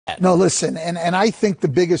No, listen, and I think the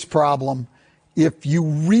biggest problem, if you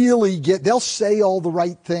really they'll say all the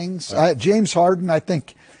right things. James Harden, I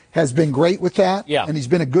think, has been great with that. Yeah. And he's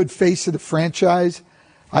been a good face of the franchise.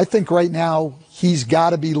 I think right now he's got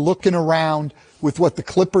to be looking around with what the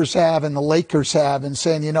Clippers have and the Lakers have and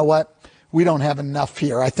saying, you know what, we don't have enough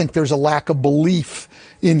here. I think there's a lack of belief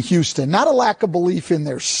in Houston, not a lack of belief in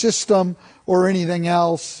their system or anything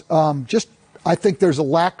else. I think there's a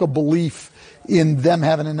lack of belief in them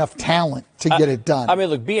having enough talent to get it done. I mean,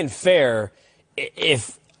 look, being fair,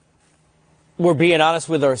 if we're being honest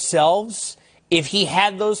with ourselves, if he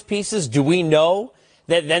had those pieces, do we know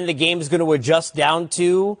that then the game is going to adjust down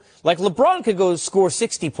to, like, LeBron could go score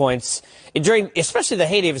 60 points during, especially the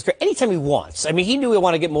heyday of his career, anytime he wants. I mean, he knew he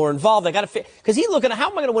wanted to get more involved. I got to, because he's looking at how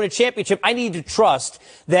am I going to win a championship? I need to trust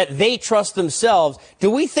that they trust themselves.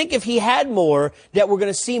 Do we think if he had more that we're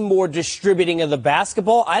going to see more distributing of the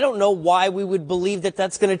basketball? I don't know why we would believe that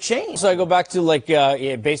that's going to change. So I go back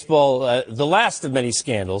to baseball, the last of many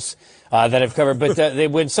scandals that I've covered.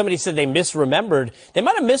 But when somebody said they misremembered, they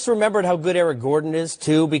might have misremembered how good Eric Gordon is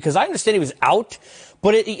too, because I understand he was out.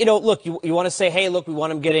 But, look, you want to say, hey, look, we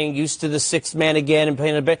want him getting used to the sixth man again and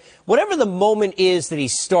playing a bit. Whatever the moment is that he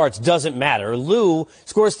starts doesn't matter. Lou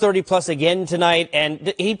scores 30-plus again tonight,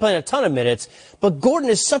 and he played a ton of minutes. But Gordon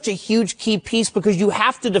is such a huge key piece because you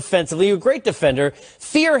have to defensively. You're a great defender.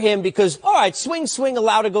 Fear him because, all right, swing,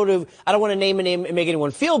 allowed to go to, I don't want to name a name and make anyone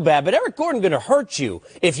feel bad, but Eric Gordon going to hurt you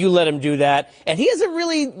if you let him do that. And he hasn't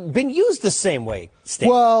really been used the same way.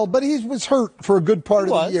 Well, but he was hurt for a good part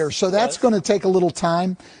of the year, so that's going to take a little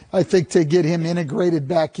time, I think, to get him integrated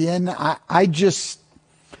back in. I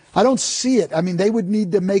don't see it. I mean, they would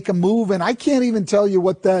need to make a move, and I can't even tell you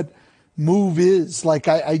what that move is. Like,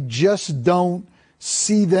 I just don't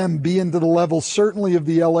see them being to the level, certainly of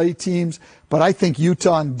the LA teams, but I think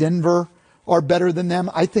Utah and Denver are better than them.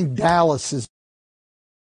 I think Dallas is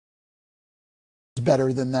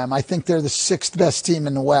better than them. I think they're the sixth best team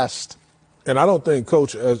in the West. And I don't think,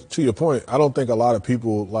 Coach, to your point, I don't think a lot of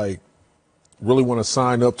people really want to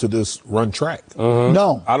sign up to this run track. Mm-hmm.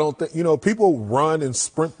 No. I don't think, people run and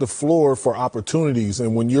sprint the floor for opportunities.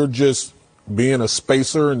 And when you're just being a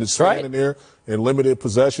spacer and just standing there in limited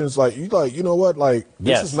possessions, you know what?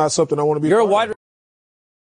 This is not something I want to be. You're a wide